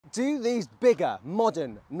Do these bigger,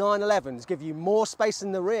 modern 911s give you more space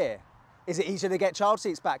in the rear? Is it easier to get child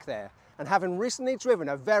seats back there? And having recently driven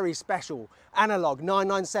a very special analog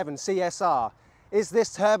 997 CSR, is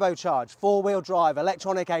this turbocharged, four-wheel drive,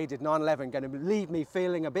 electronic aided 911 going to leave me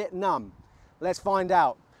feeling a bit numb? Let's find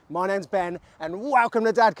out. My name's Ben and welcome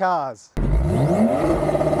to DadCars.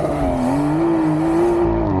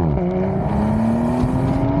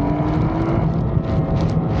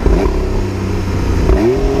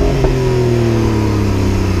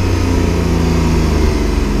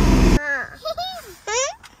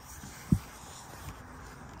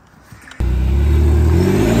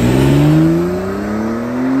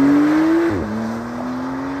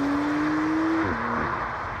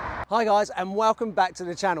 Hi guys, and welcome back to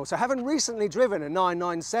the channel. So having recently driven a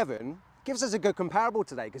 997 gives us a good comparable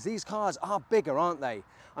today because these cars are bigger, aren't they?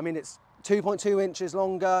 I mean, it's 2.2 inches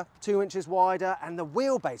longer, 2 inches wider, and the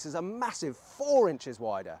wheelbase is a massive 4 inches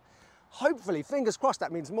wider. Hopefully, fingers crossed,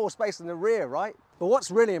 that means more space in the rear, right? But what's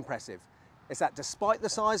really impressive is that despite the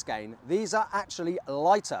size gain, these are actually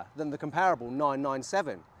lighter than the comparable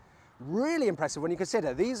 997. Really impressive when you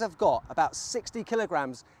consider these have got about 60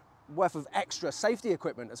 kilograms worth of extra safety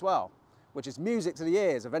equipment as well, which is music to the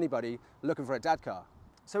ears of anybody looking for a dad car.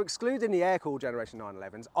 So excluding the air-cooled generation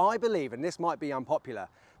 911s, I believe, and this might be unpopular,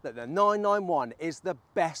 that the 991 is the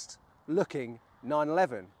best looking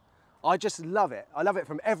 911. I just love it. I love it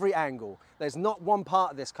from every angle. There's not one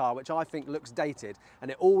part of this car which I think looks dated, and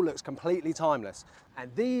it all looks completely timeless.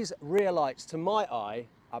 And these rear lights, to my eye,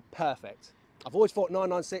 are perfect. I've always thought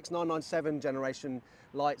 996, 997 generation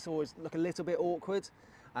lights always look a little bit awkward.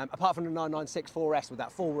 Apart from the 996 4S with that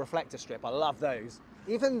full reflector strip, I love those.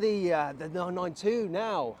 Even the 992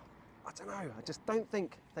 now, I don't know, I just don't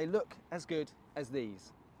think they look as good as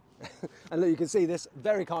these. And look, you can see this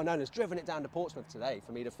very kind owner's driven it down to Portsmouth today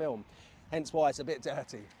for me to film, hence why it's a bit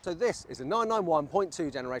dirty. So this is a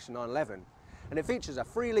 991.2 generation 911, and it features a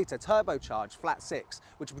 3-litre turbocharged flat 6,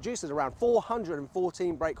 which produces around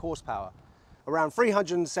 414 brake horsepower, around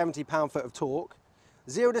 370 pound-foot of torque,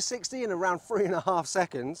 0 to 60 in around 3.5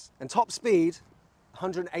 seconds, and top speed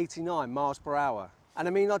 189 miles per hour. And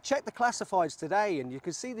I mean, I checked the classifieds today and you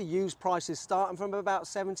can see the used prices starting from about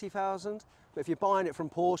 70,000, but if you're buying it from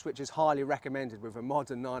Porsche, which is highly recommended with a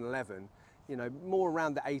modern 911, you know, more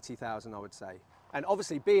around the 80,000 I would say. And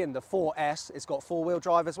obviously being the 4S, it's got four-wheel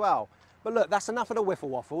drive as well. But look, that's enough of the whiffle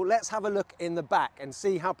waffle. Let's have a look in the back and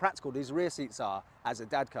see how practical these rear seats are as a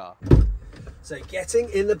dad car. So getting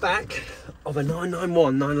in the back of a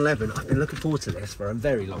 991 911, I've been looking forward to this for a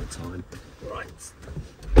very long time. Right,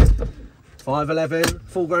 5'11",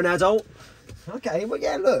 full-grown adult. Okay, well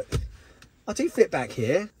yeah, look, I do fit back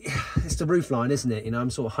here. It's the roof line, isn't it? You know,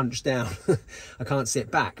 I'm sort of hunched down. I can't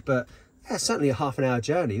sit back, but yeah, certainly a half-an-hour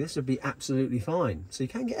journey. This would be absolutely fine. So you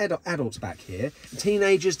can get adults back here.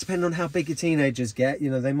 Teenagers, depending on how big your teenagers get,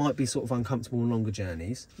 you know, they might be sort of uncomfortable on longer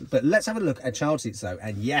journeys. But let's have a look at child seats though.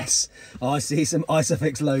 And yes, I see some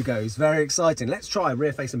Isofix logos. Very exciting. Let's try a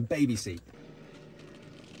rear-facing baby seat.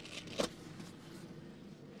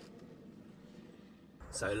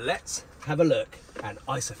 So let's have a look at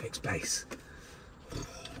Isofix base.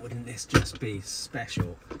 Wouldn't this just be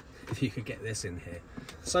special if you could get this in here?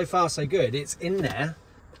 So far so good, it's in there.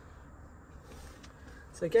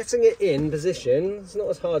 So getting it in position, it's not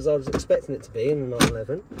as hard as I was expecting it to be in the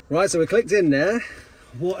 911. Right, so we're clicked in there.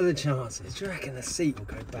 What are the chances? Do you reckon the seat will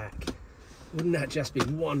go back? Wouldn't that just be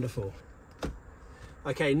wonderful?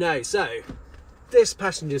 Okay, no, so this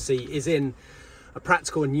passenger seat is in a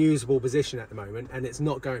practical and usable position at the moment and it's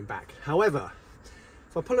not going back. However,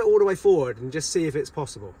 if I pull it all the way forward and just see if it's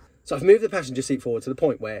possible. So I've moved the passenger seat forward to the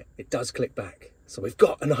point where it does click back. So we've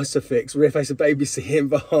got an Isofix rear-facing baby seat in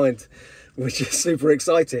behind, which is super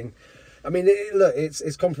exciting. I mean, look,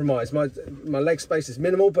 it's compromised. My leg space is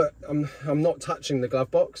minimal, but I'm not touching the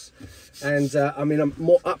glove box. And I mean, I'm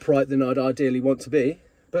more upright than I'd ideally want to be.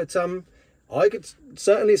 But I could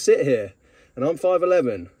certainly sit here, and I'm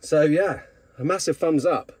 5'11". So yeah, a massive thumbs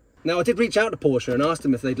up. Now, I did reach out to Porsche and asked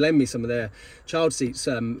them if they'd lend me some of their child seats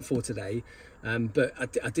for today. But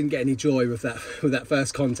I didn't get any joy with that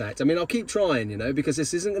first contact. I mean, I'll keep trying, you know, because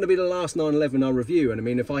this isn't going to be the last 911 I'll review. And I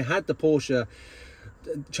mean, if I had the Porsche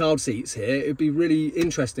child seats here, it'd be really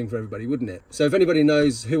interesting for everybody, wouldn't it? So if anybody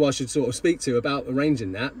knows who I should sort of speak to about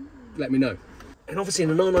arranging that, let me know. And obviously in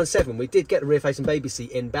the 997, we did get the rear-facing baby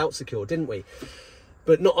seat in belt secure, didn't we?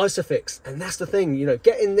 But not Isofix. And that's the thing, you know,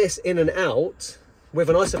 getting this in and out with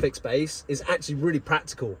an Isofix base is actually really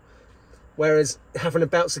practical. Whereas having a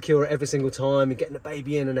belt secure every single time and getting the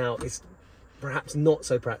baby in and out is perhaps not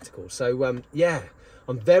so practical. So yeah,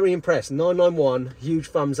 I'm very impressed. 991, huge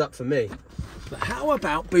thumbs up for me. But how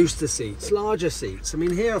about booster seats, larger seats? I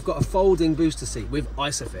mean, here I've got a folding booster seat with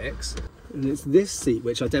Isofix. And it's this seat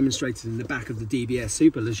which I demonstrated in the back of the DBS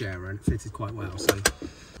Superleggera, and it fitted quite well. So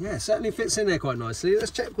yeah, certainly fits in there quite nicely.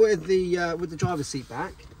 Let's check with the driver's seat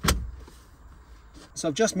back. So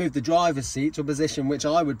I've just moved the driver's seat to a position which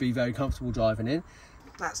I would be very comfortable driving in.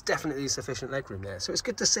 That's definitely sufficient legroom there. So it's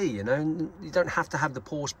good to see, you know, you don't have to have the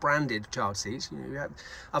Porsche branded child seats. You know, you have,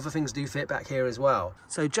 other things do fit back here as well.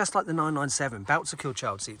 So just like the 997, belt secure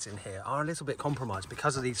child seats in here are a little bit compromised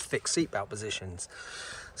because of these fixed seat belt positions.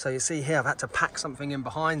 So you see here, I've had to pack something in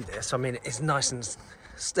behind this. I mean, it's nice and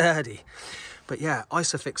sturdy. But yeah,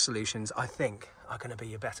 Isofix solutions, I think, are going to be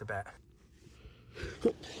your better bet.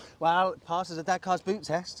 Well, it passes a DadCars boot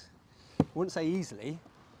test. I wouldn't say easily,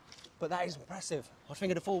 but that is impressive. I was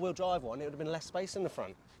thinking a four-wheel drive one, it would have been less space in the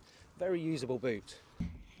front. Very usable boot.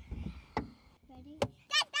 Ready?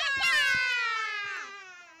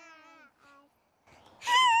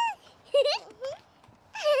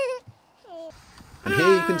 And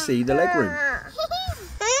here you can see the legroom.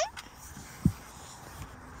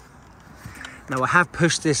 Now I have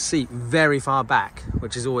pushed this seat very far back,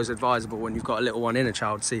 which is always advisable when you've got a little one in a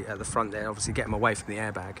child seat at the front there, obviously get them away from the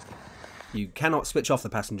airbag. You cannot switch off the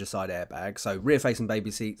passenger side airbag, so rear facing baby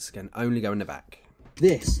seats can only go in the back.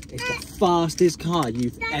 This is the fastest car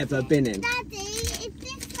you've ever been in. Daddy, is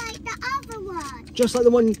this like the other one? Just like the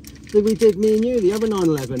one that we did, me and you, the other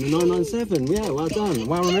 911, the 997. Yeah, well done,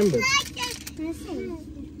 well remembered.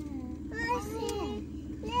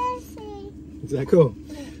 Is that cool?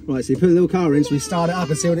 Right, so you put a little car in, so we start it up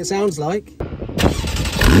and see what it sounds like.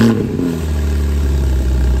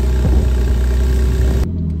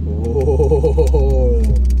 Oh.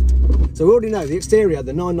 So we already know the exterior,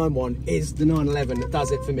 the 991 is the 911 that does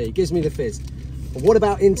it for me. It gives me the fizz. But what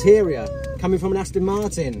about interior? Coming from an Aston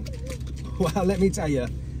Martin? Well, let me tell you,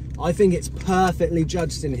 I think it's perfectly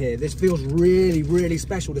judged in here. This feels really, really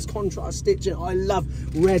special. This contrast stitching, I love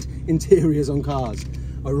red interiors on cars.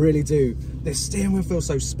 I really do. This steering wheel feels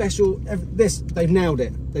so special. This, they've nailed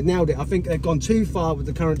it. They've nailed it. I think they've gone too far with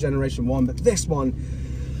the current generation one, but this one,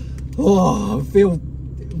 oh, I feel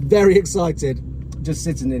very excited just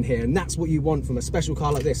sitting in here. And that's what you want from a special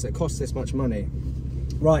car like this that costs this much money.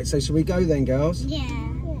 Right, so should we go then, girls? Yeah.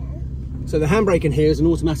 So the handbrake in here is an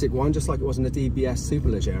automatic one, just like it was in the DBS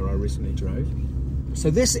Superleggera I recently drove.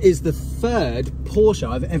 So this is the third Porsche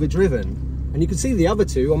I've ever driven. And you can see the other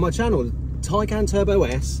two on my channel. Taycan Turbo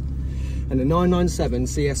S and the 997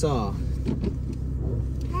 CSR.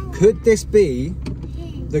 Could this be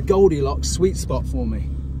the Goldilocks sweet spot for me?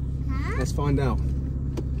 Huh? Let's find out.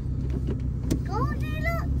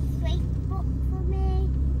 Goldilocks sweet spot for me.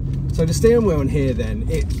 So the steering wheel in here then,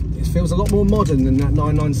 it feels a lot more modern than that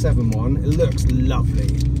 997 one. It looks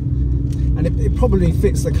lovely. And it probably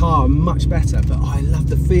fits the car much better, but I love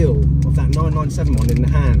the feel of that 997 one in the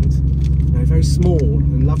hand. You know, very small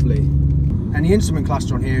and lovely. And the instrument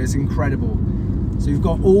cluster on here is incredible. So you've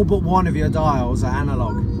got all but one of your dials are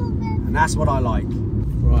analog. And that's what I like.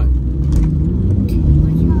 Right.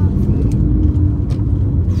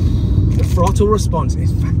 The throttle response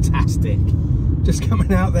is fantastic. Just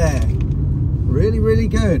coming out there. Really, really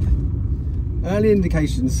good. Early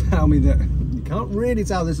indications tell me that you can't really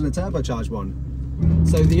tell this is a turbocharged one.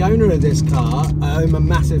 So the owner of this car, I owe him a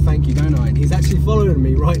massive thank you, don't I? And he's actually following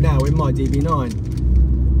me right now in my DB9.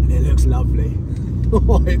 It looks lovely.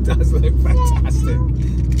 Oh, it does look fantastic.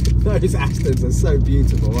 Those Astons are so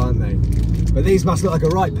beautiful, aren't they? But these must look like a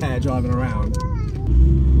right pair driving around.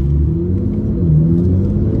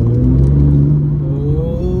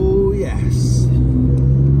 Oh, yes.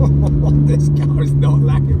 This car is not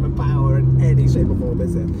lacking for power in any shape or form,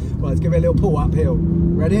 is it? Right, let's give it a little pull uphill.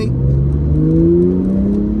 Ready?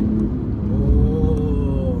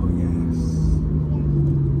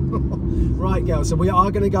 Right, girls, so we are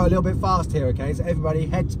going to go a little bit fast here, okay? So everybody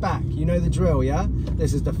heads back. You know the drill, yeah?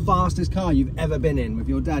 This is the fastest car you've ever been in with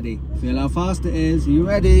your daddy. Feel how fast it is. Are you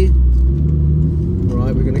ready?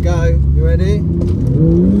 Right, we're going to go. You ready?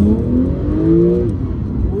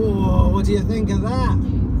 Whoa, what do you think of that?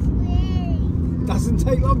 Doesn't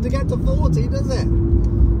take long to get to 40, does it?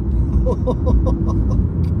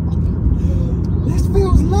 This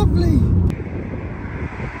feels lovely.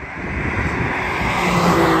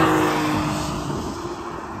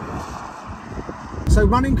 So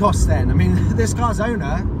running costs then, I mean, this car's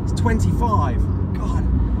owner is 25. God,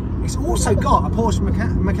 it's also got a Porsche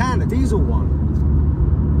Macan, a diesel one.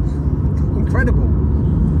 Incredible.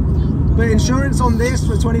 But insurance on this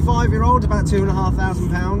for a 25-year-old, about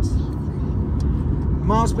 £2,500.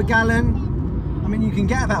 Miles per gallon, I mean, you can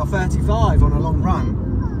get about 35 on a long run,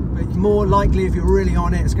 but more likely if you're really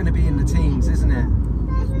on it, it's going to be in the teens, isn't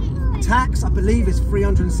it? Tax, I believe, is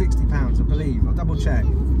 £360, I believe. I'll double check.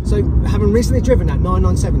 So, having recently driven that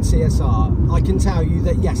 997 CSR, I can tell you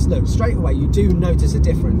that, yes, look, straight away, you do notice a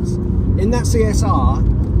difference. In that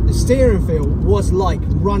CSR, the steering feel was like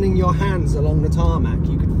running your hands along the tarmac.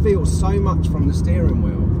 You could feel so much from the steering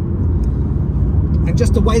wheel. And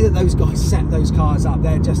just the way that those guys set those cars up,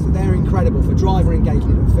 they're incredible for driver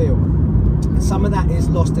engagement and feel. And some of that is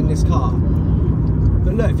lost in this car.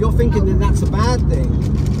 But look, if you're thinking that that's a bad thing,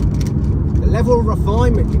 the level of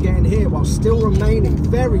refinement you get in here while still remaining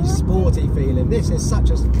very sporty feeling. This is such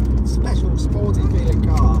a special sporty feeling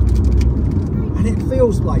car. And it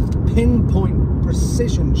feels like pinpoint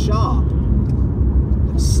precision sharp.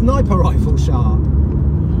 Sniper rifle sharp.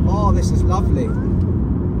 Oh, this is lovely.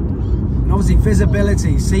 And obviously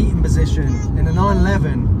visibility, seating position in a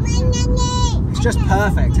 911. It's just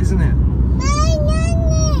perfect, isn't it?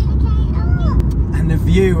 And the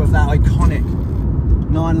view of that iconic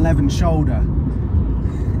 911 shoulder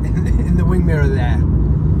in the wing mirror there.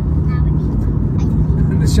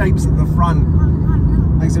 And the shapes at the front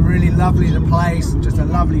makes it really lovely to place, and just a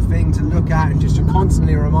lovely thing to look at, and just you're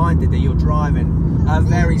constantly reminded that you're driving a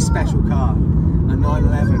very special car, a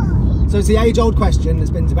 911. So it's the age-old question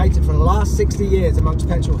that's been debated for the last 60 years amongst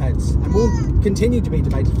petrol heads, and will continue to be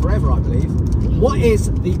debated forever, I believe. What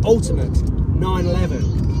is the ultimate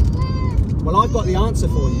 911? Well, I've got the answer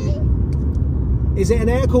for you. Is it an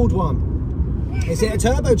air-cooled one? Is it a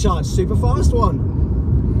turbocharged, super fast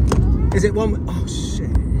one? Is it one... Oh, shit,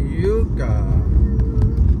 you go.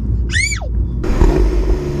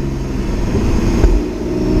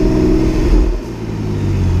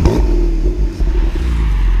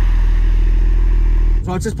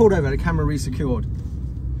 So I just pulled over, the camera resecured.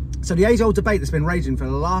 So the age-old debate that's been raging for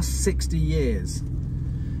the last 60 years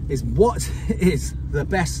is what is the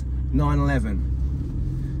best 911?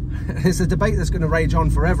 It's a debate that's going to rage on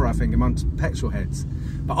forever, I think, amongst petrol heads.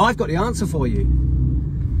 But I've got the answer for you.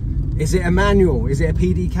 Is it a manual? Is it a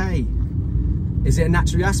PDK? Is it a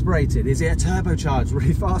naturally aspirated? Is it a turbocharged,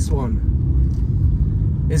 really fast one?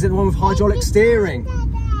 Is it the one with hydraulic steering?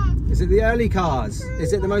 Is it the early cars?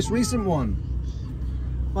 Is it the most recent one?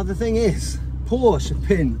 Well, the thing is, Porsche have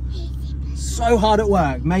been so hard at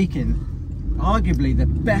work making arguably the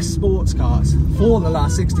best sports cars for the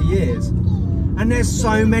last 60 years. And there's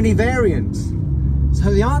so many variants.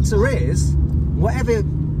 So the answer is, whatever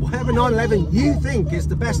 911 you think is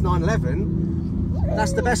the best 911,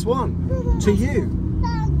 that's the best one to you.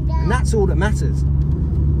 And that's all that matters.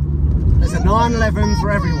 There's a 911 for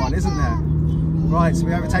everyone, isn't there? Right, so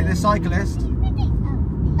we overtake this cyclist.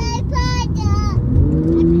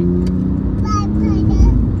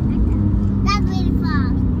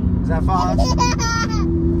 Is that fast?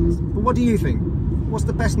 But what do you think? What's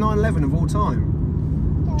the best 911 of all time?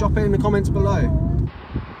 Drop it in the comments below.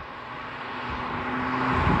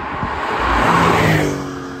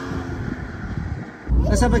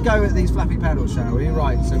 Let's have a go at these flappy pedals, shall we?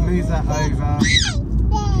 Right, so move that over.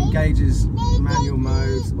 Engages manual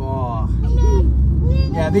mode. Oh.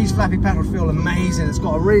 Yeah, these flappy pedals feel amazing. It's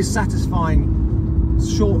got a really satisfying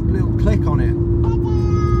short little click on it.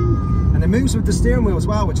 And it moves with the steering wheel as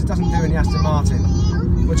well, which it doesn't do in the Aston Martin.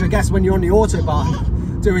 Which I guess when you're on the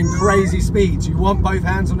Autobahn doing crazy speeds, you want both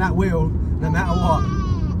hands on that wheel no matter what.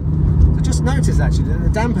 So just notice actually that the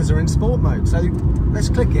dampers are in sport mode. So let's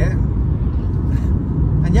click it.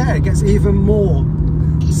 And yeah, it gets even more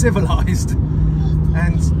civilized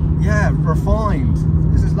and yeah, refined.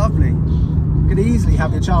 This is lovely. You could easily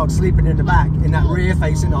have your child sleeping in the back in that rear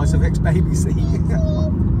facing Isofix baby seat.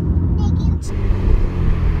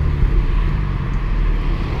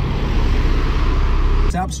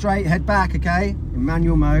 Sit up straight, head back, okay? In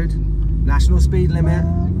manual mode, national speed limit.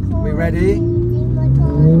 We ready?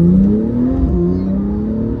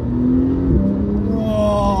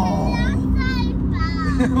 Whoa!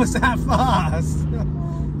 Was that fast?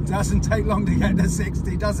 Doesn't take long to get to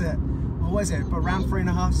 60, does it? Or was it? But around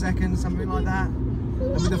 3.5 seconds, something like that.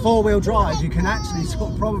 And with the four-wheel drive, you can actually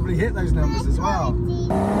sort of probably hit those numbers as well.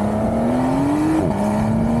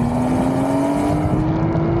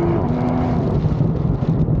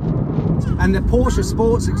 And the Porsche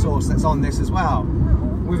sports exhaust that's on this as well,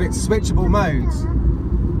 with its switchable modes,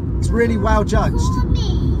 it's really well judged.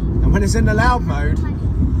 And when it's in the loud mode,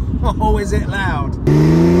 oh, is it loud?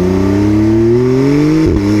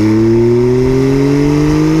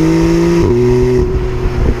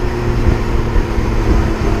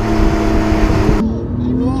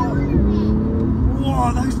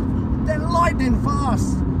 Whoa, they're lightning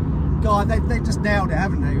fast. God, they've just nailed it,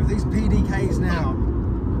 haven't they? With these PDKs now,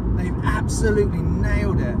 they've absolutely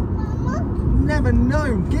nailed it. Never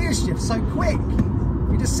known gear shift so quick.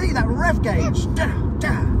 You just see that rev gauge.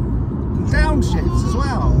 Downshifts as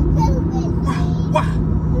well. Wow, wow.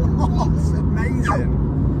 Oh, it's amazing.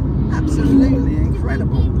 Absolutely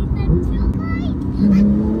incredible.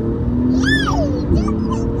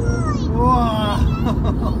 Wow.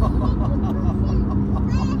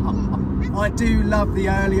 I do love the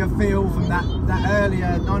earlier feel from that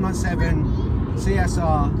earlier 997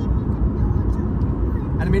 CSR.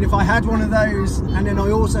 And I mean, if I had one of those, and then I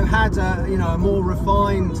also had a, you know, a more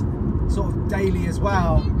refined sort of daily as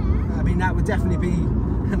well, I mean, that would definitely be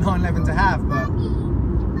a 911 to have. But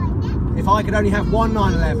if I could only have one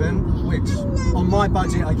 911, which on my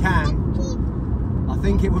budget I can, I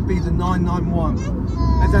think it would be the 991.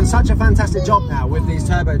 They've done such a fantastic job now with these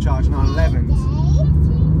turbocharged 911s.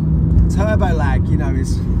 Turbo lag, you know,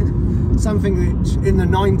 is something that in the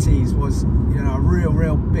 90s was, you know, a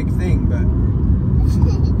real big thing, but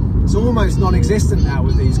it's almost non-existent now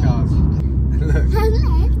with these cars. Look,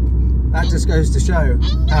 that just goes to show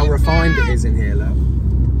how refined it is in here. Look,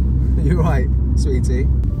 you're right, sweetie.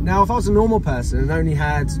 Now, if I was a normal person and only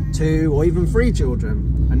had 2 or even 3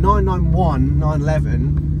 children, a 991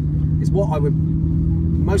 911 is what I would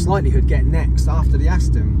most likelihood get next after the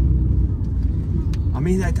Aston. I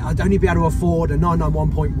mean, I'd only be able to afford a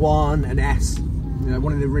 991.1, an S, you know,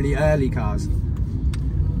 one of the really early cars.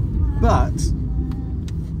 But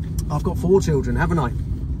I've got 4 children, haven't I?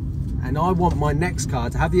 And I want my next car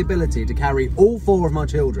to have the ability to carry all 4 of my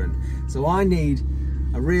children. So I need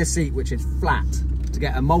a rear seat which is flat to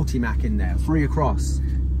get a multi-mac in there, 3 across.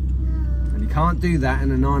 And you can't do that in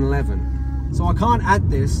a 911. So I can't add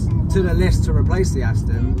this to the list to replace the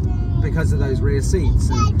Aston because of those rear seats.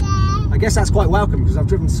 And I guess that's quite welcome, because I've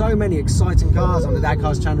driven so many exciting cars on the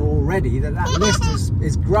DadCars channel already that list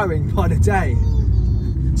is growing by the day.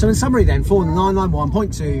 So in summary then, for the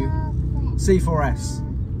 991.2 C4S,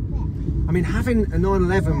 I mean, having a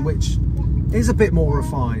 911 which is a bit more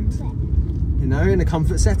refined, you know, in a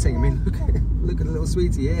comfort setting. I mean, look at the little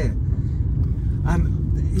sweetie here.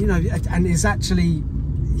 You know, and is actually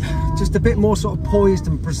just a bit more sort of poised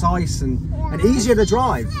and precise and easier to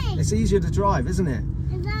drive. It's easier to drive, isn't it?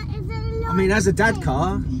 I mean, as a dad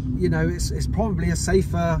car, you know, it's probably a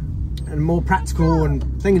safer and more practical and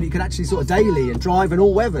thing that you could actually sort of daily and drive in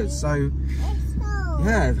all weathers. So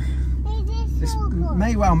yeah, this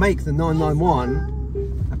may well make the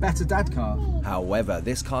 991 a better dad car. However,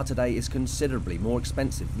 this car today is considerably more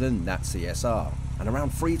expensive than that CSR, and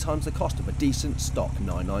around 3 times the cost of a decent stock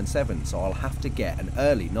 997, so I'll have to get an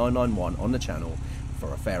early 991 on the channel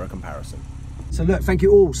for a fairer comparison. So look, thank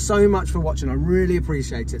you all so much for watching. I really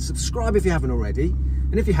appreciate it. Subscribe if you haven't already,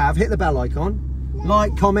 and if you have, hit the bell icon,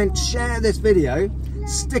 like, comment, share this video.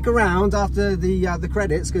 Stick around after the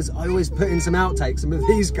credits, because I always put in some outtakes, and with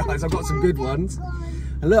these guys I've got some good ones.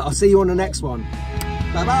 And look, I'll see you on the next one.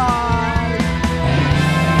 Bye bye.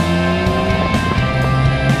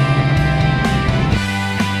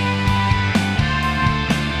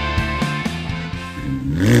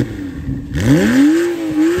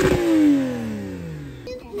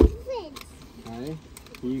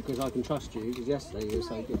 Because I can trust you, because yesterday you were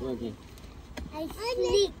so good, weren't you? I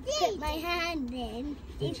put my hand in.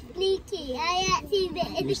 It's sneaky. I actually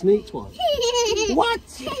bit. You sneaked one? What?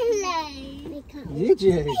 Hello. Did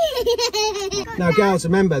you? Now, girls,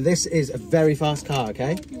 remember, this is a very fast car,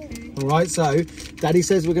 okay? All right, so Daddy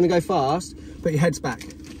says we're going to go fast. Put your heads back,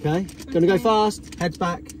 okay? Going to go fast, heads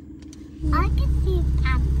back. I can see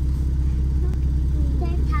ants.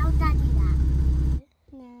 Don't tell Daddy that.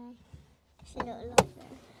 No. It's a little longer.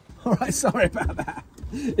 All right, sorry about that.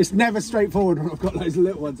 It's never straightforward when I've got those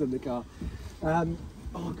little ones in the car. Oh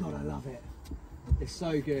God, I love it. It's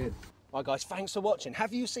so good. Right guys, thanks for watching.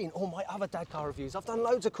 Have you seen all my other dad car reviews? I've done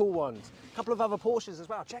loads of cool ones. A couple of other Porsches as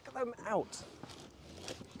well. Check them out.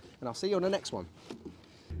 And I'll see you on the next one.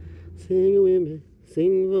 Sing with me,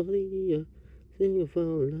 sing for the, sing for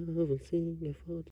love and sing for